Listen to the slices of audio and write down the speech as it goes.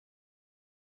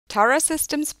Tara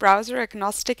Systems'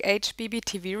 browser-agnostic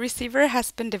HbbTV receiver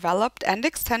has been developed and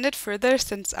extended further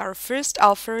since our first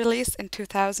alpha release in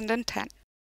 2010.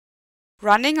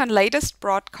 Running on latest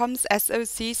Broadcom's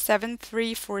SoC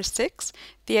 7346,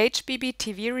 the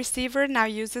HbbTV receiver now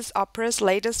uses Opera's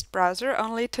latest browser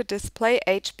only to display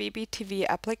HbbTV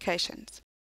applications.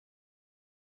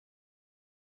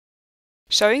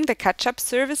 Showing the catch-up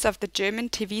service of the German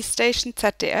TV station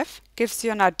ZDF gives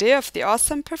you an idea of the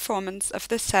awesome performance of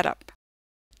this setup.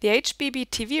 The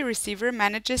HbbTV receiver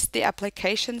manages the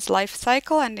application's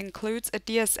lifecycle and includes a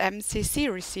DSM-CC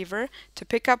receiver to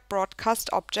pick up broadcast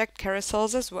object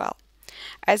carousels as well.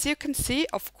 As you can see,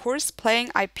 of course,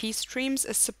 playing IP streams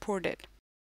is supported.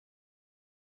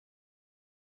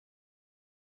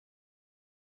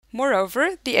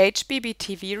 Moreover, the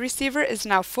HbbTV receiver is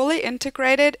now fully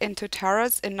integrated into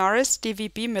Tara's Inaris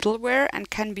DVB middleware and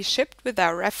can be shipped with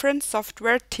our reference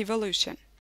software Tvolution.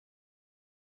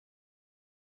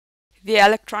 The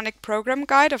electronic program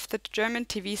guide of the German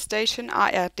TV station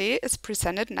ARD is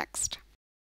presented next.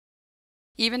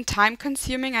 Even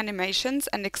time-consuming animations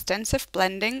and extensive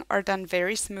blending are done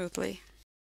very smoothly.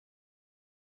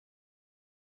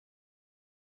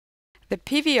 The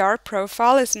PVR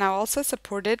profile is now also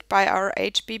supported by our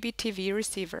HbbTV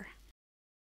receiver.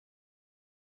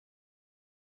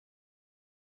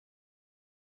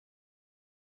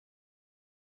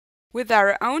 With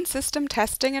our own system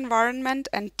testing environment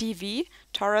and DV,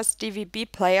 Tara's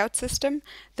DVB playout system,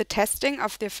 the testing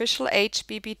of the official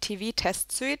HbbTV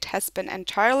test suite has been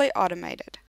entirely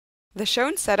automated. The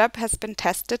shown setup has been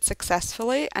tested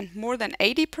successfully and more than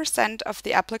 80% of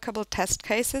the applicable test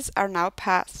cases are now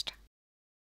passed.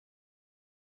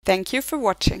 Thank you for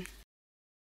watching.